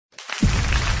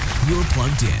You're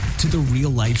plugged in to The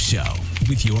Real Life Show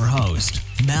with your host,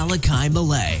 Malachi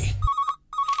Malay.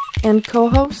 And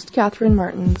co-host, Catherine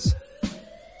Martins.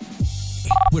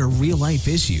 Where real life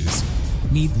issues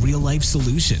meet real life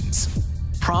solutions.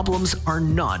 Problems are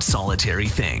not solitary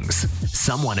things.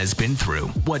 Someone has been through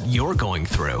what you're going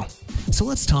through. So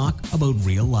let's talk about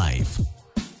real life.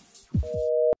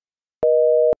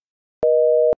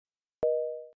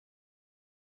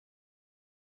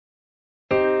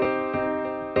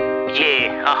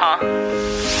 Yeah,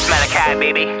 Malachi,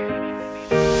 baby.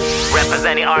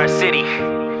 Representing our city,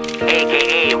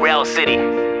 aka Rail City.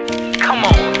 Come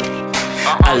on.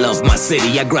 I love my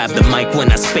city, I grab the mic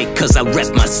when I speak, cause I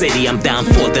rep my city. I'm down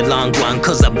for the long run,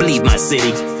 cause I bleed my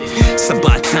city. It's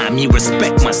about time you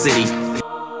respect my city.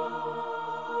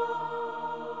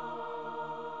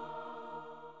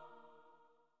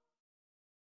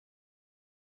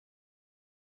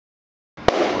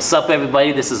 What's up,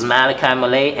 everybody? This is Malachi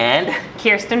Malay and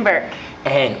Kirsten Burke.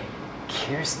 And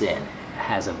Kirsten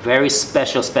has a very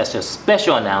special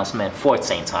announcement for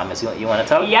St. Thomas. You want to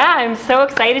tell? Yeah, I'm so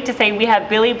excited to say we have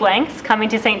Billy Blanks coming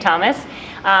to St. Thomas.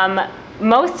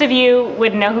 Most of you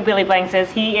would know who Billy Blanks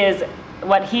is. He is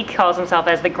what he calls himself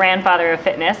as the grandfather of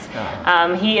fitness.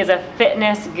 He is a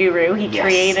fitness guru. He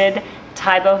created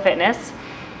Tae Bo Fitness,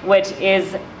 which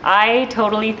is, I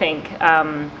totally think,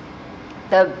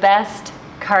 the best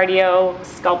cardio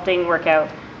sculpting workout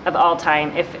of all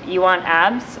time. If you want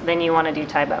abs, then you want to do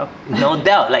Tae Bo. No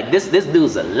doubt. Like this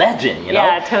dude's a legend, you know?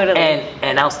 Yeah, totally.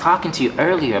 And I was talking to you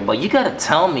earlier, but you gotta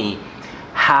tell me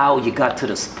how you got to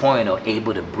this point of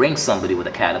able to bring somebody with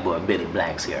a caliber of Billy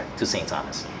Blanks here to St.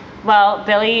 Thomas. Well,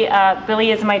 Billy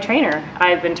is my trainer.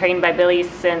 I've been trained by Billy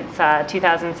since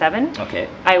 2007. Okay.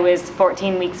 I was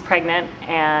 14 weeks pregnant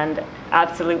and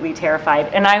absolutely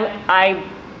terrified. And I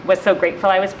was so grateful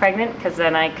I was pregnant, because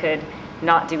then I could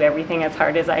not do everything as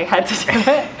hard as I had to do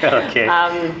it. Okay.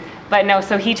 But no,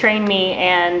 so he trained me,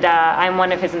 and I'm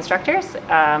one of his instructors.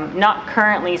 Not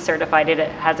currently certified, it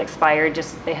has expired,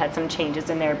 just they had some changes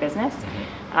in their business.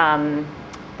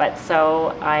 But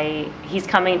so he's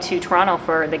coming to Toronto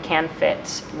for the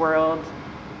CanFit World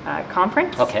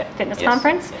Conference, fitness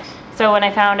conference. Yes. So when I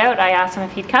found out, I asked him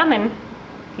if he'd come, and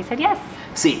he said yes.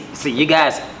 See, you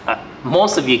guys,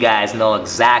 most of you guys know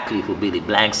exactly who Billy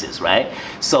Blanks is, right?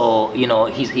 So, you know,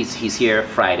 he's here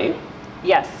Friday.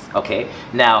 Yes. Okay.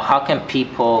 Now, how can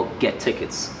people get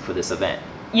tickets for this event?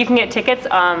 You can get tickets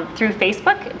through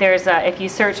Facebook. There's if you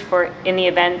search for in the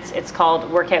events, it's called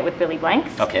Workout with Billy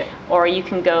Blanks. Okay. Or you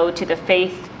can go to the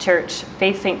Faith Church,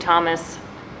 Faith St. Thomas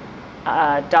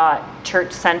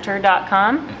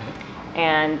 .churchcenter.com.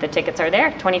 And the tickets are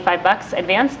there, $25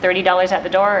 advance, $30 at the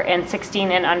door, and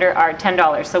 16 and under are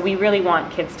 $10. So we really want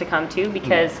kids to come too,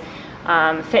 because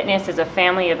fitness is a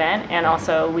family event, and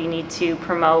also we need to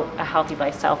promote a healthy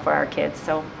lifestyle for our kids.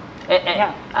 So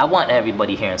and I want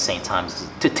everybody here in St. Thomas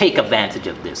to take advantage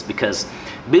of this, because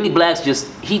Billy Blanks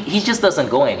he just doesn't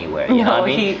go anywhere. You know what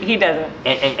I mean? he doesn't.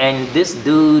 And this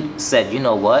dude said, you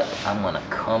know what? I'm gonna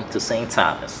come to St.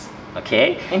 Thomas.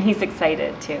 Okay? And he's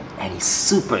excited too. And he's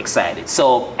super excited.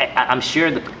 So I'm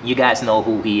sure that you guys know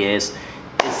who he is.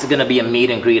 It's going to be a meet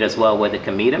and greet as well, where they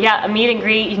can meet him. Yeah, a meet and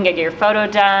greet. You can get your photo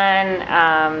done.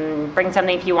 Bring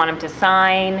something if you want him to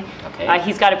sign. Okay.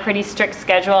 He's got a pretty strict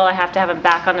schedule. I have to have him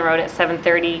back on the road at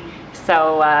 7:30.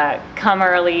 So come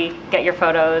early, get your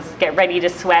photos, get ready to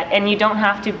sweat, and you don't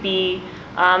have to be.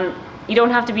 You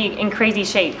don't have to be in crazy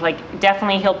shape. Like,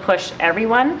 definitely he'll push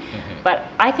everyone, but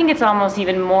I think it's almost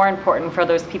even more important for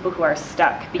those people who are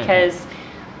stuck, because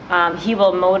he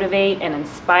will motivate and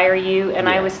inspire you. And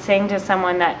I was saying to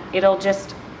someone that it'll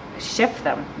just shift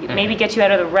them, maybe get you out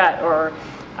of the rut, or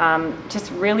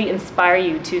just really inspire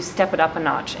you to step it up a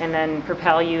notch, and then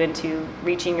propel you into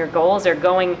reaching your goals or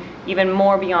going even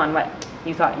more beyond what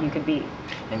you thought you could be.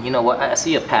 And you know what? I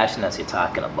see your passion as you're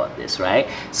talking about this, right?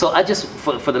 So I just,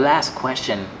 for the last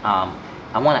question, I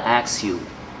want to ask you,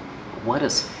 what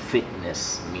does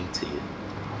fitness mean to you?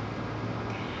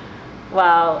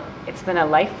 Well, it's been a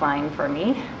lifeline for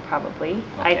me, probably.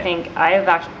 Okay. I think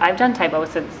I've done Tae Bo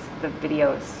since the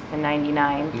videos in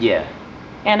 '99. Yeah.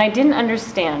 And I didn't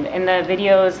understand. In the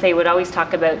videos, they would always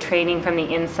talk about training from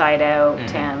the inside out,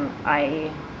 and I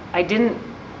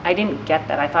didn't get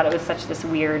that. I thought it was such this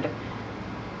weird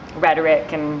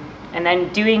rhetoric, and then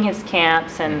doing his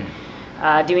camps and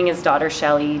doing his daughter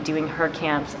Shelly, doing her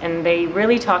camps, and they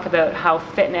really talk about how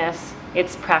fitness,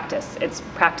 it's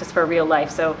practice for real life.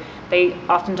 So they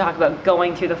often talk about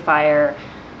going through the fire,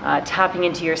 tapping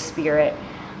into your spirit.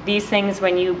 These things,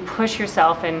 when you push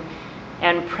yourself and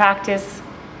practice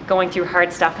going through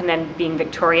hard stuff and then being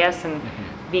victorious and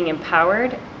being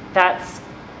empowered, that's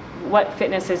what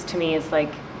fitness is to me is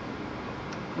like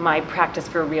my practice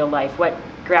for real life, what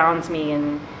grounds me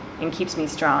and keeps me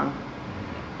strong.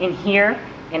 In here,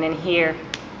 and in here,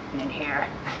 and in here.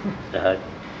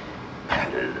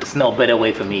 There's no better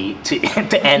way for me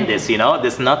to end this, you know?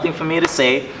 There's nothing for me to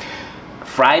say.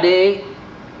 Friday,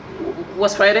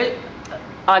 what's Friday?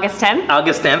 August 10th.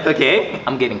 August 10th, okay.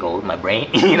 I'm getting old, my brain,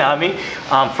 you know what I mean?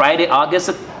 Friday, August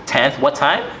 10th, what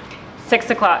time? 6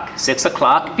 o'clock. 6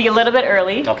 o'clock. Be a little bit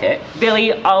early. Okay.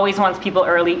 Billy always wants people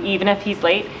early, even if he's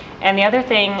late. And the other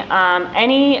thing,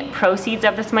 any proceeds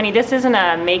of this money, this isn't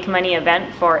a make money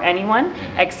event for anyone,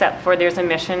 except for there's a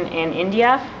mission in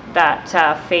India that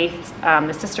Faith,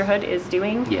 the sisterhood, is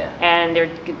doing. Yeah. And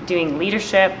they're doing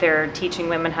leadership, they're teaching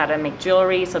women how to make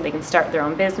jewelry so they can start their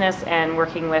own business, and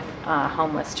working with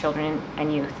homeless children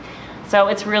and youth. So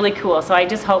it's really cool. So I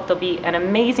just hope there'll be an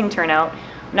amazing turnout,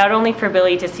 not only for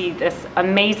Billy to see this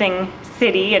amazing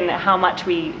city and how much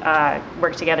we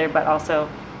work together, but also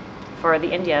for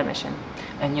the India mission.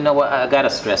 And you know what, I gotta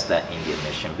stress that India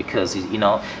mission, because you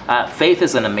know, Faith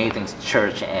is an amazing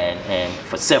church, and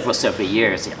for several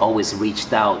years it always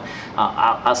reached out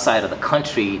outside of the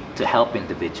country to help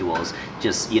individuals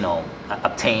just, you know,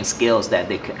 obtain skills that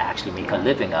they could actually make a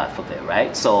living off of it,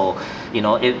 right? So, you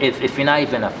know, if you're not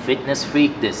even a fitness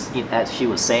freak, this, as she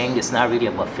was saying, it's not really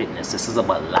about fitness, this is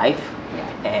about life.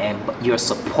 And your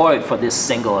support for this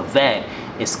single event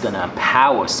is going to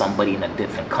empower somebody in a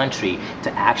different country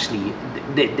to actually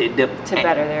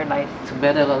better their life. To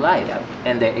better their life. Yeah.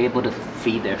 And they're able to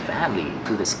feed their family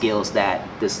through the skills that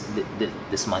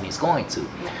this money is going to.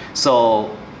 Yeah.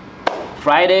 So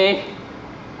Friday,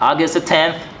 August the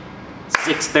 10th,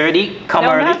 6:30. Come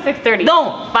early. No, not 6:30.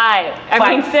 No. 5. I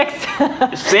mean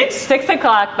 6. 6? 6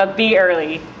 o'clock, but be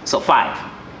early. So 5.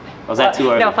 Was that too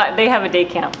early? No, 5. They have a day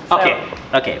camp. So.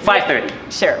 Okay, 5:30.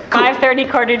 Sure. Cool. 5:30,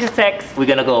 5:45. We're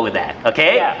gonna go with that,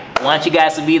 okay? Yeah. I want you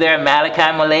guys to be there.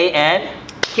 Malachi Malay and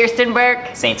Kirsten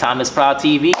Burke. St. Thomas Proud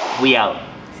TV. We out.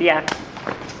 See ya.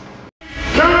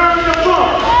 Turn the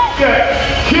ball. Set.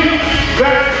 Kick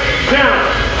back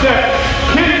down. Set.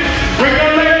 Kick. Bring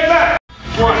your leg back.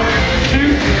 1,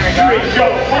 2, 3. Go.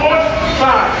 4,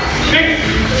 5, 6,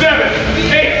 7,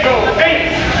 8. Go. 8,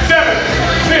 7,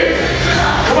 6.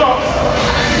 Come on.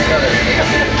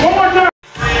 One more time.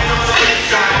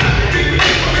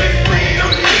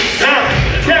 Now,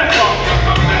 tap off.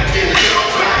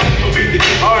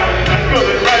 All right, let's go.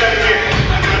 Let's try that again.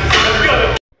 Let's go.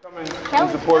 Coming and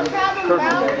supporting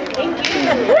Kirsten. Thank you.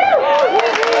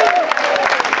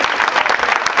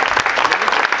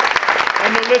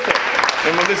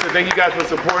 And Melissa, thank you guys for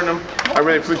supporting them. I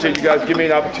really appreciate you guys giving me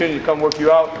an opportunity to come work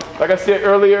you out. Like I said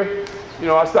earlier, you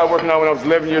know, I started working out when I was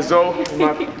 11 years old.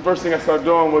 My first thing I started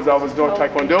doing was I was doing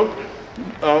Taekwondo.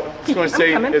 Just going to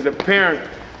say, as a parent,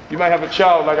 you might have a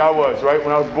child like I was, right?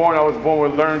 When I was born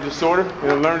with learning disorder. And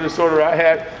the learning disorder I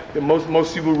had that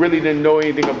most people really didn't know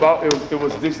anything about, it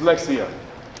was dyslexia.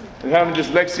 And having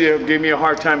dyslexia gave me a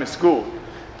hard time in school.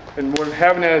 And when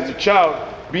having that as a child,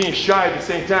 being shy at the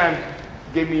same time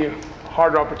gave me a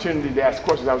harder opportunity to ask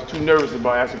questions. I was too nervous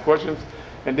about asking questions.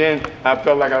 And then I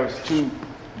felt like I was too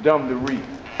dumb to read.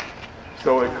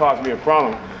 So it caused me a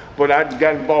problem. But I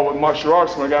got involved with martial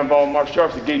arts. When I got involved with martial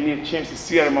arts, it gave me a chance to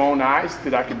see out of my own eyes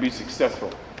that I could be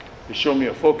successful. It showed me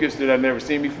a focus that I'd never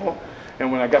seen before.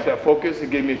 And when I got that focus,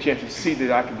 it gave me a chance to see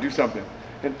that I could do something.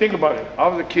 And think about it. I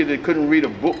was a kid that couldn't read a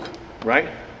book, right?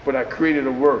 But I created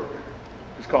a word.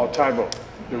 It's called Tae Bo.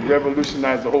 It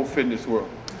revolutionized the whole fitness world.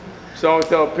 So I always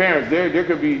tell parents, there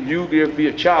could be you, there could be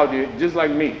a child there, just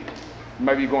like me. You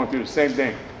might be going through the same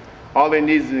thing. All they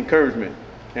need is encouragement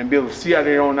and be able to see out of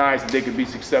their own eyes that they could be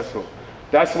successful.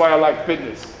 That's why I like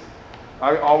fitness.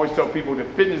 I always tell people that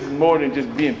fitness is more than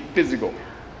just being physical.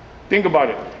 Think about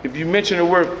it. If you mention the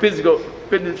word physical,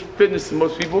 fitness to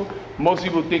most people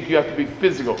think you have to be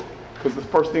physical because the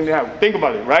first thing they have. Think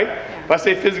about it, right? Yeah. If I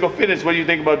say physical fitness, what do you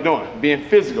think about doing? Being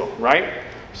physical, right?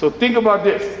 So think about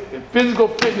this. If physical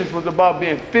fitness was about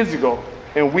being physical,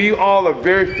 and we all are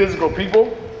very physical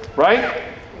people, right?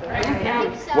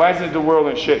 Why isn't the world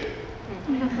in shape?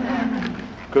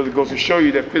 Because it goes to show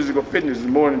you that physical fitness is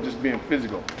more than just being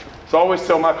physical. So I always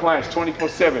tell my clients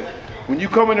 24/7, when you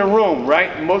come in a room,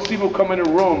 right? Most people come in a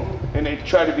room and they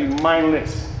try to be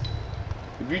mindless.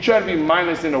 If you try to be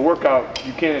mindless in a workout,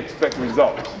 you can't expect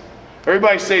results.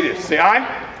 Everybody say this. Say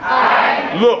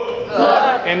I look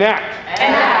and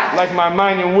act like my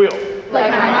mind and will. Like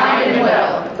my mind and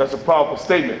will. That's a powerful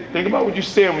statement. Think about what you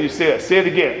say when you say that. Say it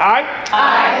again. I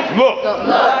look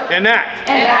and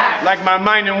act like my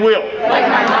mind and will. Like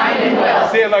my mind and will.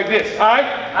 Say it like this.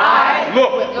 I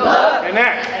look and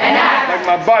act like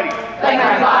my body. Like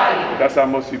my body. That's how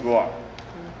most people are.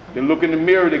 They look in the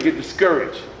mirror, they get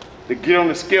discouraged. They get on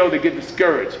the scale, they get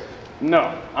discouraged.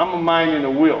 No, I'm a mind and a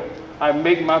will. I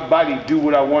make my body do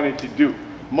what I want it to do.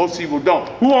 Most people don't.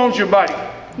 Who owns your body?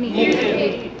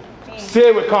 Me. Say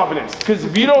it with confidence. Because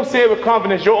if you don't say it with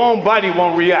confidence, your own body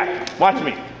won't react. Watch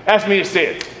me. Ask me to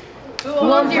say it. Who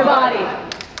owns your body?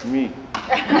 Me.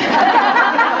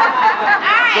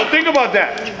 So think about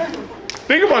that.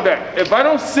 Think about that. If I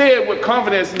don't say it with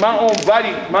confidence, my own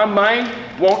body, my mind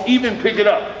won't even pick it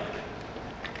up.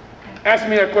 Ask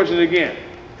me that question again.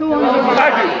 Who owns your body?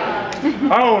 I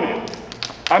do. I own it.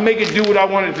 I make it do what I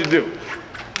want it to do.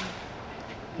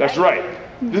 That's right.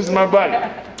 This is my body.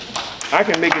 I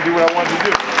can make it do what I want it to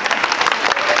do.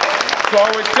 So I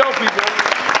always tell people,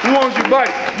 who owns your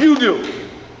body? You do.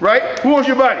 Right? Who owns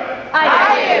your body? I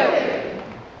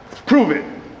do. Prove it.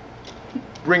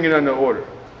 Bring it under order.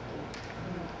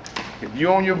 If you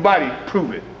own your body,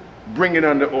 prove it. Bring it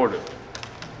under order.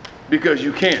 Because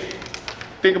you can.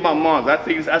 Think about moms.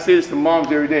 I say this to moms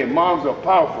every day. Moms are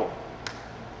powerful.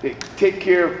 They take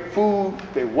care of food.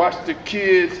 They watch the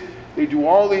kids. They do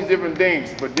all these different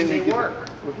things. But then they work.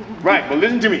 Right, but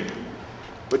listen to me.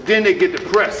 But then they get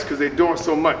depressed because they're doing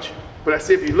so much. But I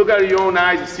say if you look out of your own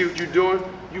eyes and see what you're doing,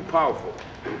 you're powerful.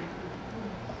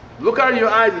 Look out of your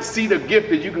eyes and see the gift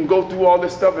that you can go through all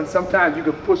this stuff, and sometimes you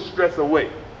can push stress away.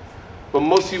 But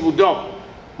most people don't.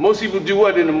 Most people do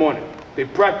what in the morning? They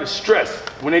practice stress.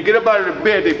 When they get up out of the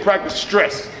bed, they practice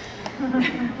stress.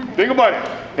 Think about it.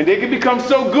 And they can become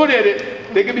so good at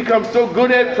it, they can become so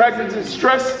good at practicing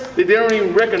stress that they don't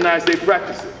even recognize they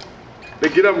practice it. They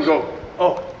get up and go,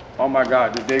 oh my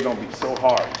God, this day gonna be so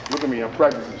hard. Look at me, I'm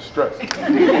practicing stress.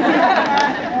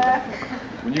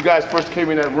 When you guys first came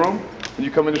in that room, when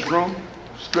you come in this room,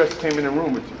 stress came in the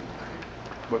room with you.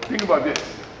 But think about this.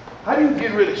 How do you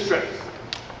get rid of stress?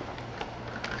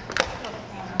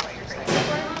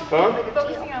 Huh?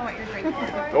 Focusing on what you're grateful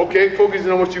for. Okay,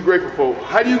 focusing on what you're grateful for.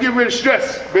 How do you get rid of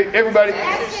stress? Everybody?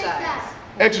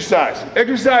 Exercise.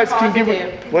 Exercise can give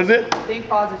it, what is it? Think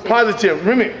positive. Positive.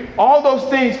 Remember, all those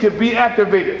things can be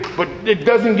activated, but it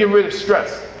doesn't get rid of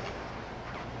stress.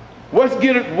 What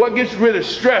gets rid of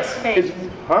stress is,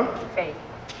 Faith.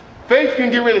 Faith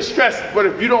can get rid of stress, but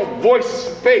if you don't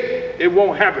voice faith, it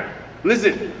won't happen.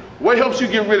 Listen, what helps you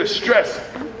get rid of stress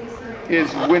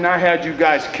is when I had you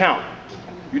guys count.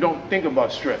 You don't think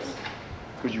about stress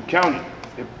because you count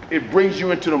it. It brings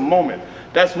you into the moment.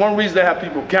 That's one reason I have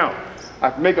people count.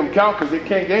 I make them count because they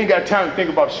ain't got time to think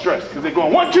about stress because they're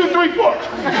going 1, 2, 3, 4.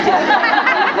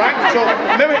 Right? So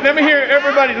let me hear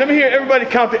everybody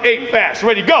count to 8 fast.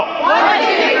 Ready, go. 1, 2, 3, 4,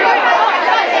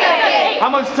 5, 6, 7, 8. How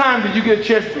much time did you get a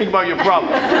chance to think about your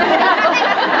problem?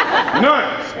 None.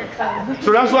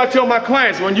 So that's what I tell my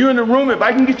clients. When you're in the room, if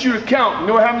I can get you to count, you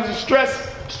know what happens to stress?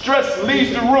 Stress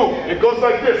leaves the room. It goes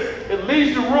like this. It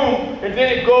leaves the room and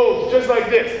then it goes just like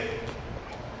this.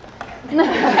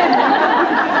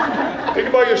 Think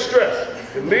about your stress.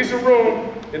 It leaves the room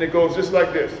and it goes just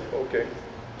like this. Okay.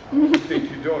 You think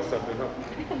you're doing something,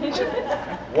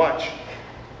 huh? Watch.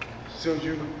 As soon as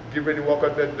you get ready to walk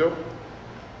out that door,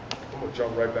 I'm gonna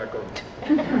jump right back on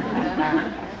you.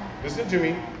 Listen to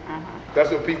me.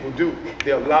 That's what people do.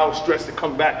 They allow stress to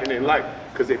come back in their life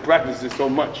because they practice it so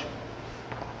much.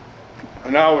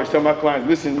 And I always tell my clients,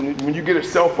 listen, when you get a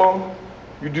cell phone,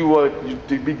 you do what?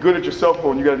 To be good at your cell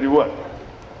phone, you gotta do what?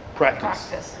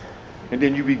 Practice. And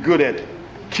then you be good at it.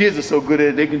 Kids are so good at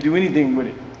it, they can do anything with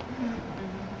it.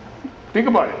 Think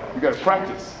about it, you gotta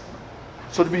practice.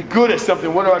 So to be good at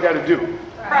something, what do I gotta do?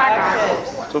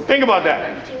 Practice. So think about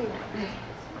that.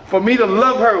 For me to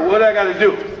love her, what do I gotta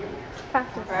do?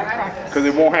 Practice. Because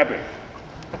it won't happen.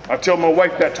 I tell my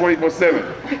wife that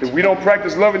 24/7. If we don't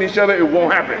practice loving each other, it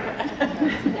won't happen.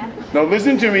 Now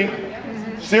listen to me.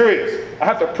 Serious. I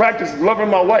have to practice loving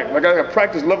my wife. Like I got to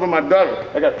practice loving my daughter.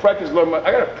 I got to practice loving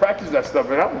I got to practice that stuff.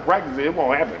 And if I don't practice it, it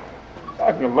won't happen.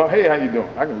 I can love, hey, how you doing?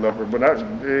 I can love her, but it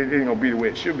ain't gonna be the way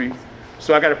it should be.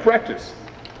 So I got to practice.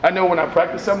 I know when I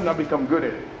practice something, I become good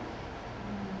at it.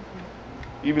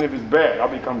 Even if it's bad, I'll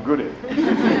become good at it.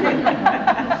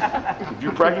 If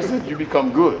you practice it, you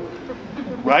become good.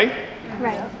 Right?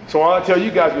 Right. So all I tell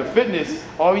you guys with fitness,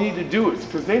 all you need to do is,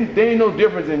 because there ain't no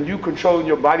difference in you controlling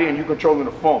your body and you controlling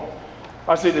the phone.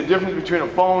 I say the difference between a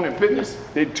phone and fitness,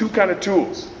 they're two kind of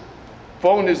tools.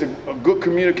 Phone is a good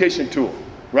communication tool,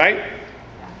 right?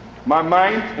 My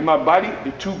mind and my body,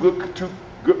 they're two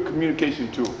good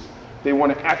communication tools. They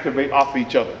want to activate off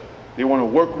each other. They want to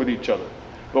work with each other.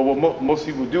 But what most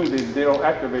people do is they don't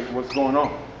activate what's going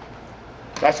on.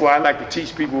 That's why I like to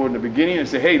teach people in the beginning and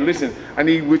say, hey, listen, I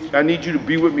need you to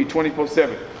be with me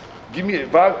 24/7. Give me,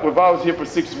 if I was here for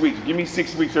 6 weeks, give me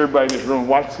 6 weeks, everybody in this room,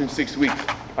 watch in 6 weeks.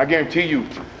 I guarantee you,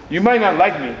 you might not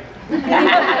like me,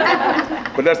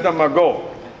 but that's not my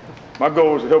goal. My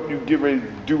goal is to help you get ready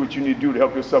to do what you need to do to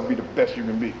help yourself be the best you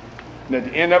can be. And at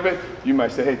the end of it, you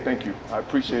might say, hey, thank you. I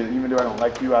appreciate it. Even though I don't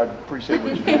like you, I appreciate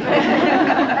what you do.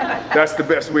 That's the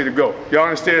best way to go. Y'all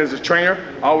understand, as a trainer,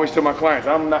 I always tell my clients,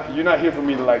 you're not here for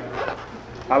me to like me.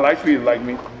 I like for you to like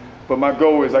me, but my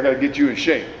goal is I got to get you in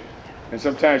shape. And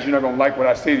sometimes you're not going to like what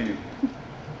I say to you.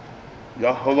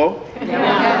 Y'all, hello?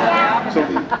 Yeah. So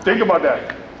think about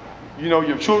that. You know,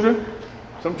 your children,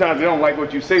 sometimes they don't like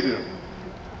what you say to them.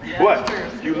 But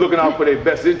you're looking out for their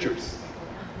best interests.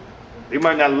 They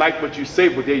might not like what you say,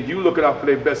 but you looking out for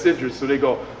their best interests, so they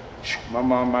go, my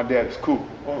mom, my dad is cool.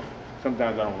 Oh,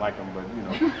 sometimes I don't like them, but you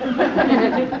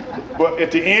know. But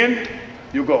at the end,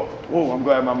 you go, oh, I'm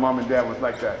glad my mom and dad was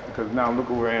like that, because now look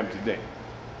where I am today.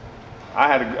 I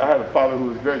had a father who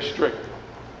was very strict,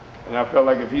 and I felt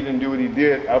like if he didn't do what he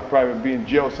did, I'd probably be in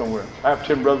jail somewhere. I have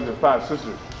 10 brothers and 5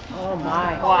 sisters. Oh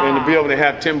my! Wow. And to be able to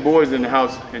have 10 boys in the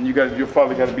house, and your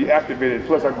father got to be activated.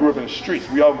 Plus, I grew up in the streets.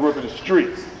 We all grew up in the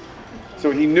streets.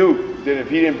 So he knew that if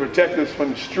he didn't protect us from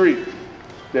the street,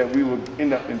 that we would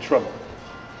end up in trouble.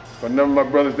 But none of my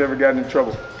brothers ever got in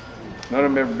trouble. None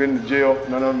of them ever been to jail.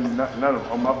 None of them.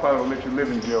 Oh, my father will let you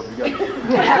live in jail if you got.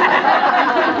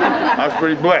 I was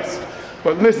pretty blessed.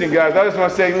 But listen, guys, I just want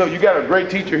to say, look, you got a great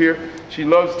teacher here. She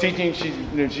loves teaching. She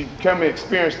came and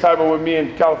experienced Taiba with me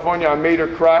in California. I made her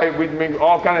cry. We made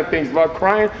all kind of things about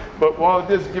crying. But well,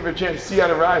 just give her a chance to see out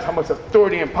of her eyes how much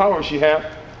authority and power she has.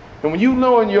 And when you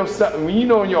know in your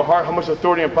heart how much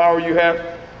authority and power you have,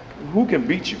 who can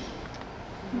beat you?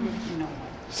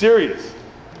 Serious.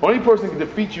 Only person who can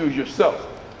defeat you is yourself.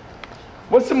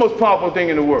 What's the most powerful thing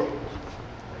in the world?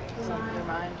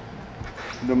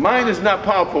 The mind is not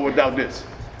powerful without this.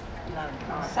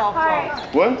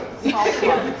 Self-love. What?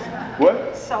 Self-love.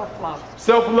 What? Self-love.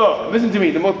 Self-love. Listen to me.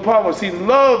 The most powerful. See,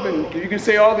 love, and you can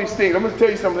say all these things. I'm going to tell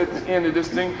you something at the end of this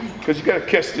thing, because you got to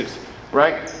catch this,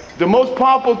 right? The most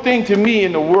powerful thing to me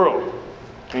in the world,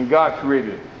 and God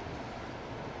created it,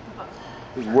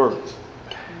 is words.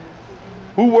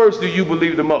 Whose words do you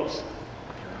believe the most?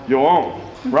 Your own,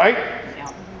 right?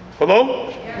 Hello?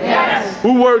 Yes.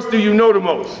 Whose words do you know the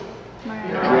most?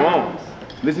 Your own.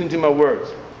 Listen to my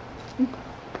words.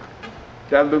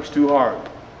 That looks too hard.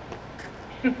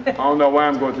 I don't know why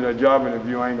I'm going to that job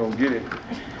interview. I ain't going to get it.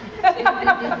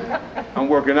 I'm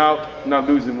working out, not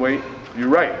losing weight. You're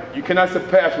right. You cannot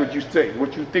surpass what you say.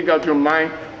 What you think out your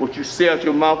mind, what you say out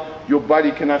your mouth, your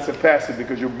body cannot surpass it,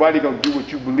 because your body going to do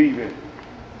what you believe in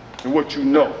and what you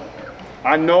know.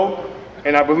 I know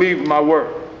and I believe my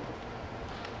word.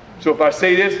 So if I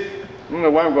say this, I don't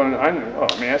know why I'm going to, oh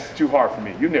man, that's too hard for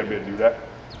me. You never be able to do that.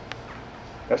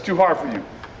 That's too hard for you.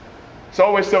 So I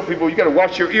always tell people, you got to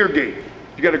watch your ear gate.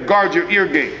 You got to guard your ear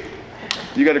gate.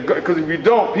 You got to, because if you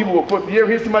don't, people will put, you ever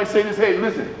hear somebody say this, hey,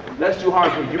 listen, that's too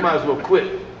hard for you. You might as well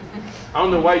quit. I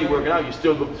don't know why you're working out, you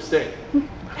still look the same.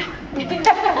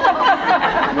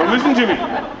 Now listen to me.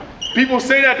 People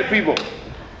say that to people.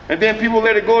 And then people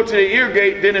let it go to their ear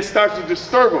gate, then it starts to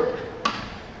disturb them.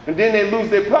 And then they lose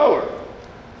their power.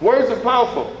 Words are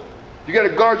powerful. You got to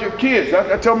guard your kids.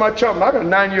 I tell my child, I got a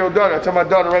 9-year-old daughter. I tell my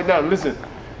daughter right now, listen,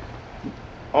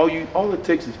 all it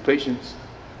takes is patience,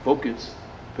 focus,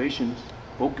 patience,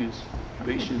 focus,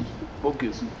 patience,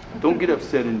 focus. Don't get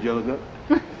upset, Angelica.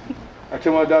 I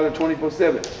tell my daughter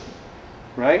 24/7,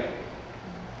 right?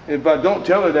 If I don't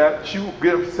tell her that, she will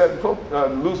get upset,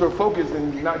 lose her focus,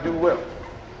 and not do well.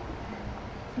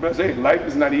 But I say, life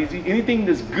is not easy. Anything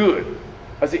that's good,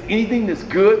 I say, anything that's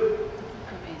good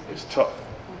is tough.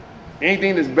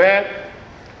 Anything that's bad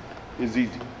is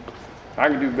easy. I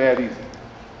can do bad easy.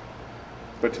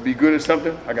 But to be good at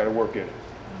something, I got to work at it.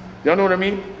 Y'all know what I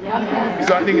mean? Yeah.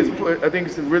 So I think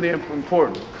it's really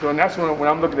important. So and that's when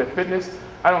I'm looking at fitness,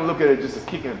 I don't look at it just a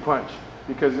kick and a punch.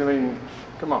 Because I mean,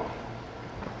 come on.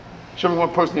 Show me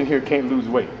one person in here can't lose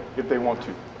weight if they want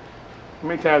to. How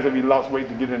many times have you lost weight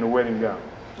to get in a wedding gown?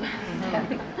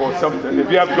 Or something, if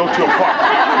you have to go to a park.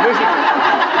 Listen.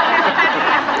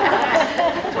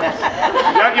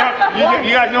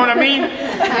 You guys know what I mean?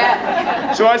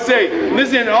 So I say,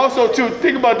 listen, also too,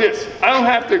 think about this. I don't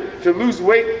have to lose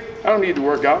weight. I don't need to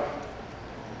work out.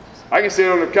 I can sit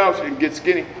on the couch and get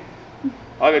skinny.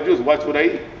 All I gotta do is watch what I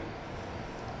eat.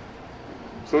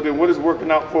 So then what is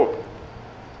working out for?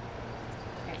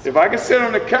 If I can sit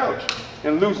on the couch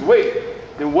and lose weight,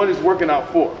 then what is working out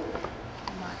for?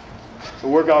 So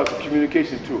workout is a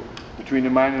communication tool between the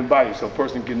mind and the body, so a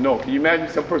person can know. Can you imagine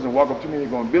some person walk up to me and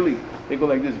they're going, Billy, they go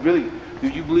like this, Billy, do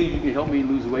you believe you can help me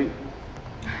lose weight?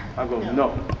 I go,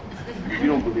 no. You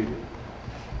don't believe it.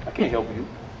 I can't help you.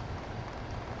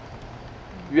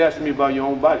 You asking me about your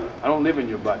own body. I don't live in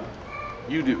your body.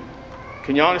 You do.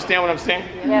 Can y'all understand what I'm saying?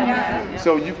 Yeah.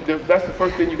 So that's the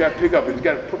first thing you got to pick up. Is you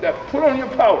got to put on your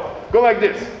power. Go like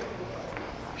this.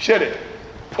 Shed it.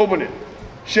 Open it.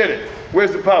 Shed it.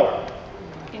 Where's the power?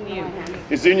 In you.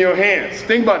 It's in your hands.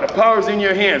 Think about it. The power's in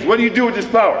your hands. What do you do with this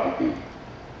power?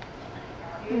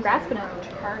 Grasp it.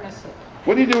 Harness it.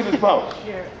 What do you do with this power?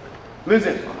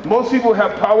 Listen, most people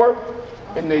have power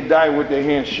and they die with their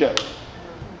hands shut.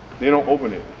 They don't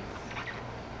open it.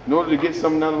 In order to get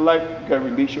something out of life, you gotta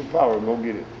release your power and go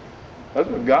get it. That's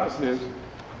what God says.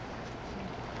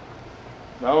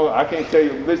 No, I can't tell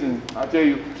you, listen, I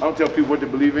don't tell people what to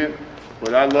believe in,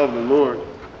 but I love the Lord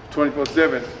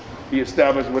 24/7. He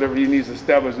established whatever he needs to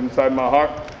establish inside my heart.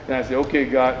 And I say, okay,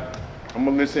 God, I'm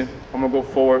gonna listen, I'm gonna go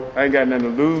forward. I ain't got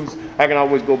nothing to lose. I can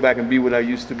always go back and be what I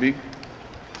used to be.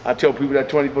 I tell people that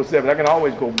 24/7, I can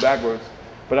always go backwards,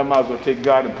 but I might as well take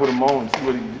God and put him on and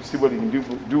see what he can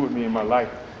do with me in my life.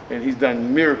 And he's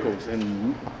done miracles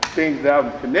and things that I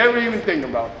could never even think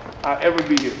about I'll ever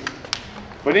be here.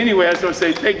 But anyway, I just want to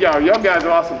say thank y'all. Y'all guys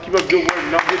are awesome. Keep up good work.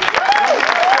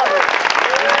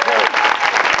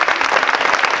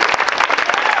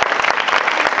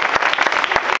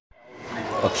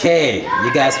 Okay,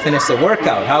 you guys finished the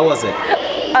workout. How was it?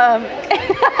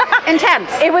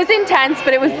 Intense. It was intense,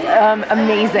 but it was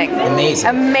amazing. Amazing.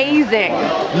 Amazing.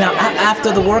 Now,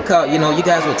 after the workout, you know, you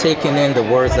guys were taking in the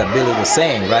words that Billy was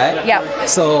saying, right? Yep.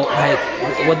 So, like,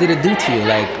 what did it do to you?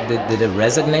 Like, did it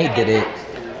resonate? Did it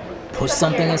push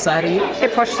something inside of you?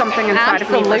 It pushed something inside of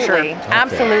me for sure. Okay.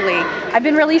 Absolutely. I've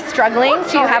been really struggling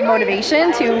to have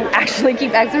motivation to actually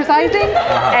keep exercising,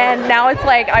 and now it's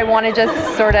like I want to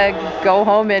just sort of go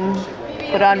home and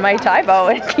put on my Tybo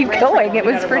and keep going. It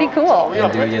was pretty cool.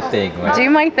 And do your thing, right? Do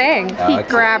my thing. He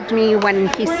grabbed me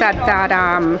when he said that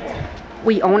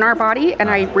we own our body, and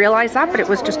I realized that, but it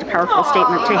was just a powerful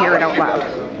statement to hear it out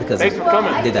loud. Because it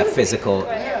did that physical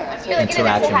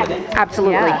interaction with it.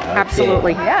 Absolutely,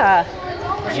 absolutely. Yeah.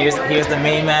 Here's the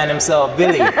main man himself,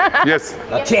 Billy. Yes.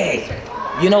 Okay.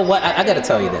 You know what? I gotta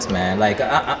tell you this, man. Like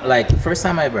the first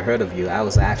time I ever heard of you, I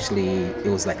was actually, it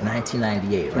was like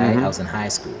 1998, right? I was in high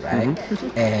school, right?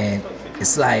 And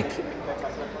it's like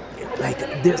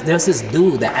there's this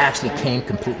dude that actually came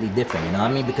completely different, you know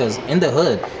what I mean? Because in the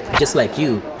hood, just like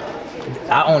you,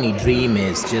 our only dream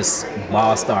is just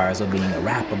ball stars or being a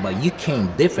rapper, but you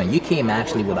came different. You came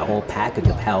actually with a whole package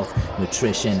of health,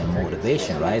 nutrition, and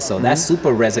motivation, right? So that super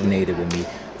resonated with me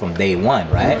from day one,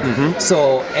 right?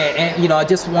 So, and you know, I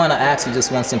just want to ask you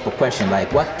just one simple question,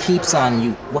 like, what keeps on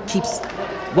you? What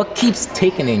keeps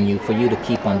taking in you for you to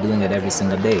keep on doing it every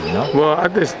single day? You know? Well, I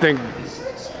just think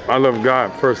I love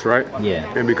God first, right?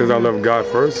 Yeah. And because I love God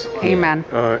first, Amen.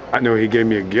 I know He gave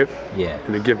me a gift. Yeah.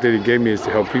 And the gift that He gave me is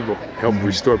to help people, help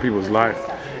restore people's life.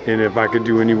 And if I could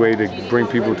do any way to bring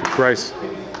people to Christ,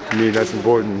 to me that's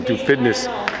important. Do fitness,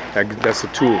 that's a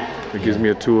tool. It gives me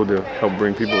a tool to help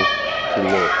bring people to the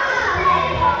Lord.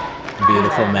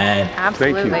 Beautiful, man.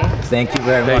 Absolutely. Thank you. Thank you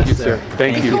very much, Thank you, sir.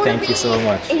 Thank you. Thank you so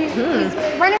much.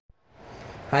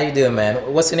 How you doing,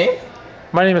 man? What's your name?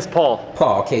 My name is Paul.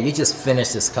 Paul, okay, you just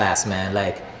finished this class, man.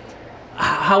 Like,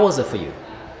 how was it for you?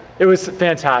 It was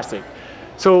fantastic.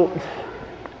 So,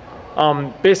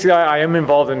 basically, I am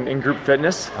involved in group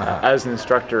fitness as an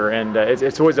instructor, and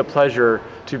it's always a pleasure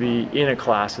to be in a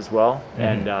class as well.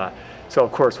 And so,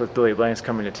 of course, with Billy Blanks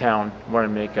coming to town, I want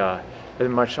to make as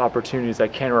much opportunity as I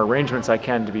can, or arrangements I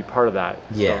can, to be part of that.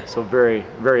 Yeah. So very,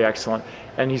 very excellent.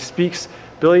 And he speaks,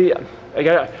 Billy,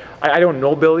 I don't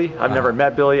know Billy. I've never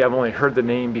met Billy. I've only heard the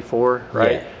name before,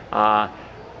 right? Yeah.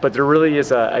 But there really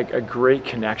is a great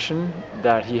connection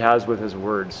that he has with his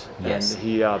words. Yes. And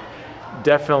he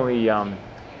definitely,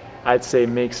 I'd say,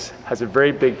 has a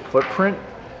very big footprint,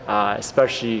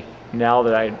 especially now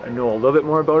that I know a little bit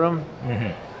more about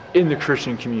him in the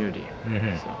Christian community.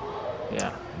 So,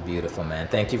 yeah. Beautiful, man.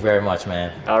 Thank you very much,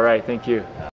 man. All right, thank you.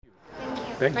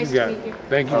 Thank you, guys.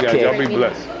 Thank you, guys. Y'all be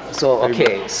blessed. So,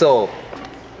 okay, so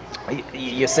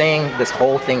you're saying this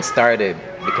whole thing started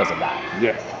because of that?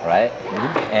 Yeah. Right?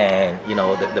 And, you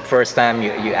know, the first time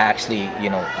you actually, you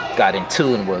know, got in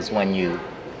tune was when you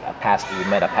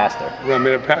met a pastor. Well, I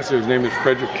met a pastor. His name is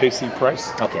Frederick K.C.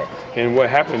 Price. Okay. And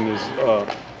what happened is,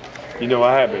 you know,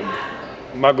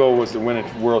 my goal was to win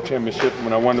a world championship.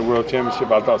 When I won the world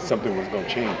championship, I thought something was going to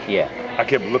change. Yeah. I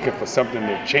kept looking for something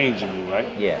to change in me,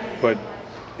 right? Yeah. But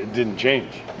it didn't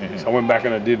change. So I went back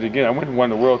and I did it again. I went and won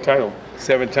the world title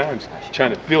 7 times,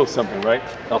 trying to feel something, right?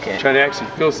 Okay. Trying to actually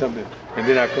feel something. And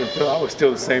then I couldn't feel. I was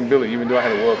still the same Billy. Even though I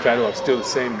had a world title, I was still the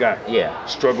same guy. Yeah.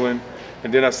 Struggling,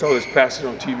 And then I saw this pastor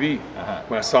on TV.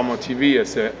 When I saw him on TV, I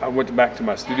said, I went back to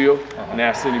my studio and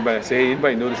asked anybody, I said, hey,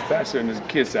 anybody know this pastor? And this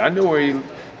kid said, I know where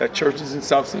that church is in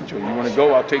South Central. You want to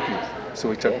go? I'll take you.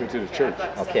 So he took me to the church.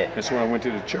 Okay. And so when I went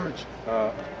to the church,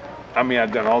 I mean,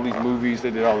 I'd done all these movies,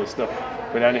 they did all this stuff,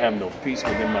 but I didn't have no peace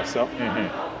within myself.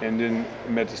 And then I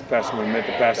met this pastor. When I met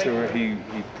the pastor, he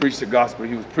preached the gospel.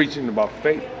 He was preaching about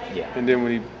faith. Yeah. And then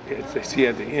when he said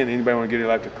at the end, anybody want to give their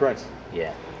life to Christ?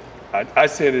 Yeah. I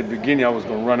said at the beginning I was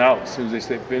going to run out as soon as they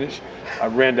said finish. I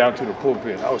ran down to the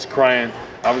pulpit. I was crying.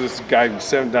 I was this guy who was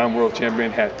 7-time world champion,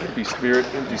 had empty spirit,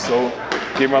 empty soul,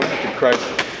 gave my life to Christ,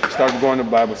 started going to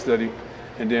Bible study.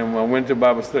 And then when I went to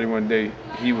Bible study one day,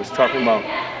 he was talking about,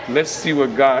 let's see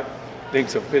what God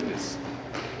thinks of fitness.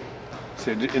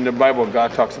 So in the Bible,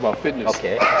 God talks about fitness.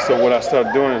 Okay. So what I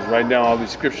started doing is write down all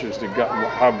these scriptures that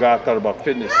how God thought about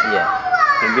fitness. Yeah.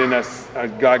 And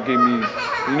then God gave me,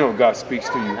 you know, God speaks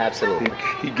to you. Absolutely.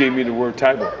 He gave me the word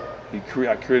Taibo.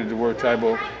 I created the word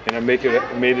Taibo, and I made it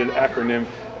an acronym.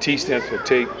 T stands for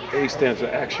take, A stands for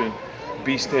action,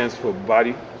 B stands for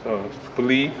body,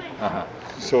 believe.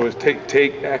 So it's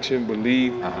take action,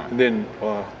 believe, and then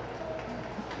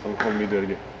let me do it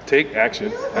again. Take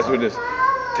action. That's what it is.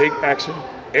 Take action,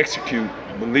 execute,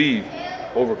 believe,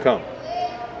 overcome.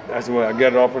 That's what I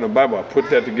got it all from the Bible. I put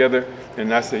that together,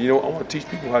 and I said, you know, I want to teach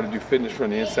people how to do fitness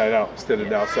from the inside out instead of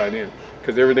the outside in,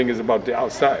 because everything is about the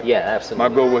outside. Yeah, absolutely.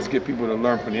 My goal was to get people to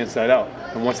learn from the inside out,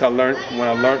 and once I learned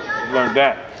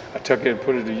that, I took it and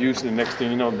put it to use, and the next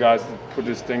thing you know, guys put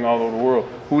this thing all over the world.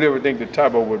 Who'd ever think that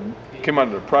Taibo would come out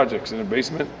of the projects in the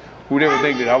basement? Who'd ever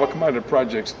think that I would come out of the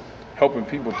projects helping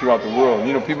people throughout the world?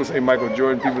 You know, people say Michael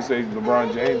Jordan, people say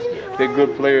LeBron James. They're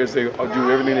good players. They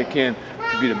do everything they can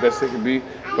to be the best they can be.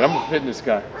 But I'm a fitness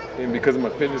guy. And because I'm a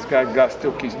fitness guy, God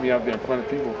still keeps me out there in front of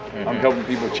people. I'm helping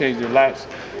people change their lives,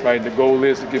 right? The goal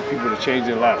is to get people to change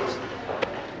their lives.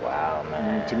 Wow,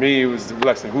 man. To me, it was a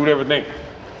blessing. Who'd ever think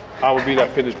I would be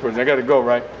that fitness person? I got to go,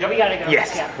 right? Yeah, we got to go.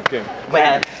 Yes. Yeah. Okay.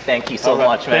 Man, thank you so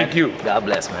much, man. Thank you. God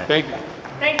bless, man. Thank you.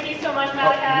 Thank you so much,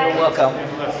 Malachi. You're welcome.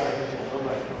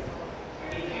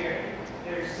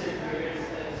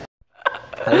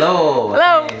 Hello.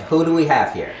 Hello. And who do we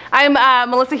have here? I'm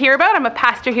Melissa Hereabout. I'm a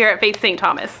pastor here at Faith St.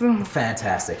 Thomas.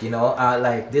 Fantastic. You know,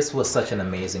 like this was such an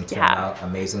amazing turnout,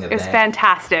 amazing event. It was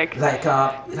fantastic. Like,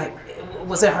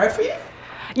 was it hard for you?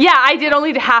 Yeah, I did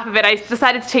only half of it. I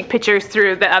decided to take pictures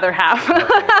through the other half.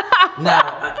 Okay.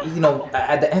 Now, you know,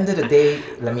 at the end of the day,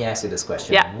 let me ask you this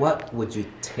question. Yeah. What would you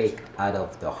take out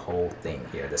of the whole thing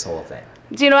here, this whole thing?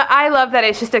 Do you know what? I love that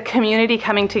it's just a community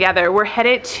coming together. We're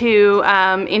headed to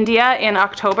India in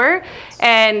October,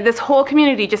 and this whole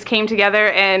community just came together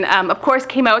and, of course,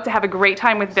 came out to have a great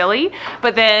time with Billy,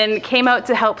 but then came out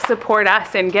to help support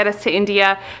us and get us to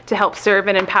India to help serve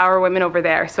and empower women over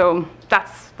there. So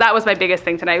that was my biggest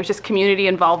thing tonight. It was just community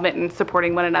involvement and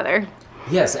supporting one another.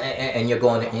 Yes, and you're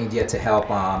going to India to help,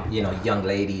 you know, young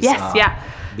ladies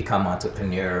become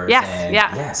entrepreneurs. Yes, and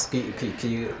yeah. Yes,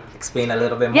 can you explain a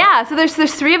little bit more? Yeah, so there's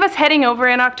 3 of us heading over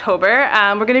in October.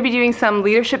 We're going to be doing some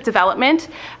leadership development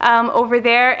over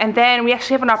there, and then we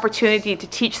actually have an opportunity to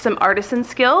teach some artisan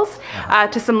skills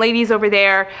to some ladies over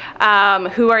there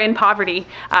who are in poverty.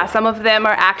 Some of them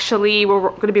are actually, we're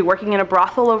going to be working in a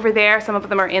brothel over there. Some of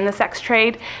them are in the sex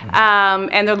trade,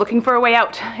 and they're looking for a way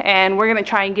out, and we're going to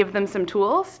try and give them some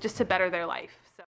tools just to better their life.